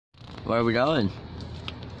Where are we going?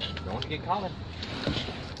 Going to get Colin.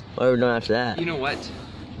 What are we doing after that? You know what?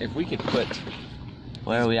 If we could put...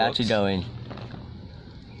 Where are we actually going?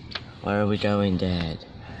 Where are we going, Dad?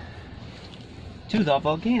 To the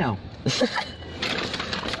volcano.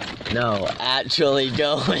 No, actually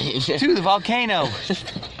going. To the volcano.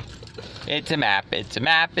 It's a map, it's a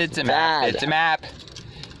map, it's a map, Dad. it's a map.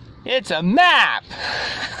 It's a map!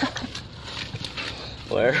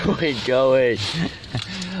 Where are we going?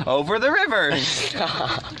 Over the river.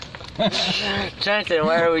 Trenton,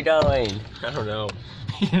 where are we going? I don't know.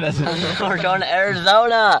 We're going to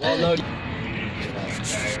Arizona! Well, no.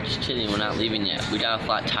 Just kidding, we're not leaving yet. We got a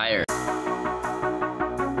flat tire.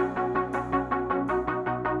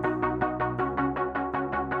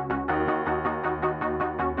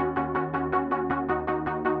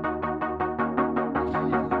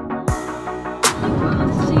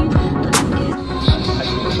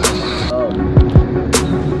 Oh.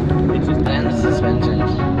 It's just and the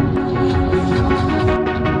suspensions.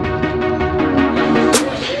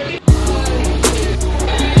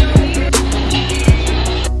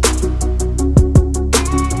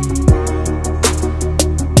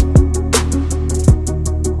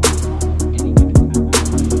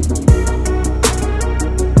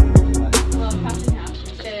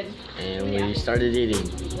 And we started eating.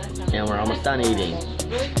 And we're almost done eating.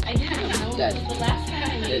 I didn't know. Dad. The last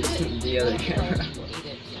time I It's the other camera.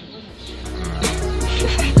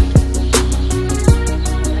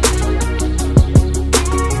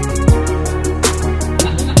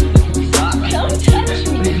 Don't touch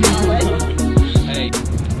me, Colin. Hey.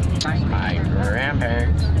 My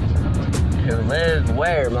grandparents who live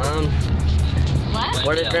where, Mom? What?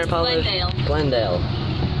 Where does Grandpa live? Glendale. Glendale.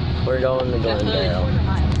 We're going to Glendale.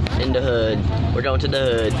 In the hood. We're going to the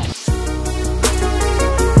hood.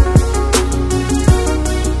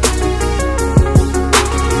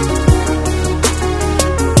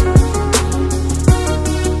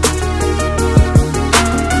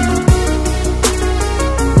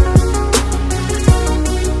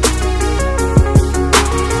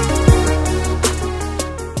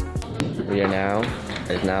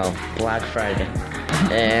 It's now Black Friday,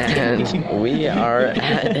 and we are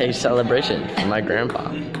at a celebration for my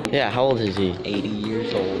grandpa. Yeah, how old is he? 80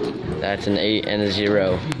 years old. That's an 8 and a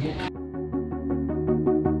 0.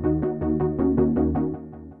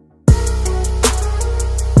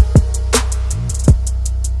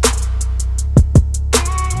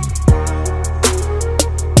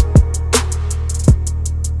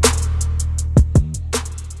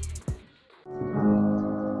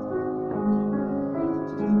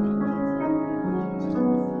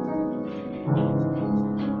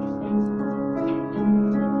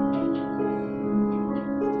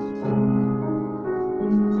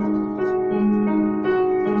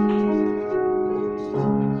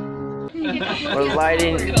 We're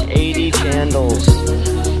lighting 80 candles.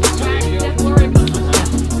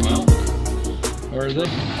 Where is it?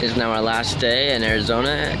 It's now our last day in Arizona,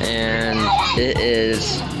 and it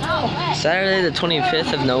is Saturday the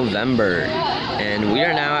 25th of November, and we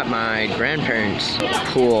are now at my grandparents'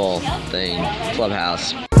 pool thing,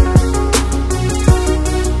 clubhouse.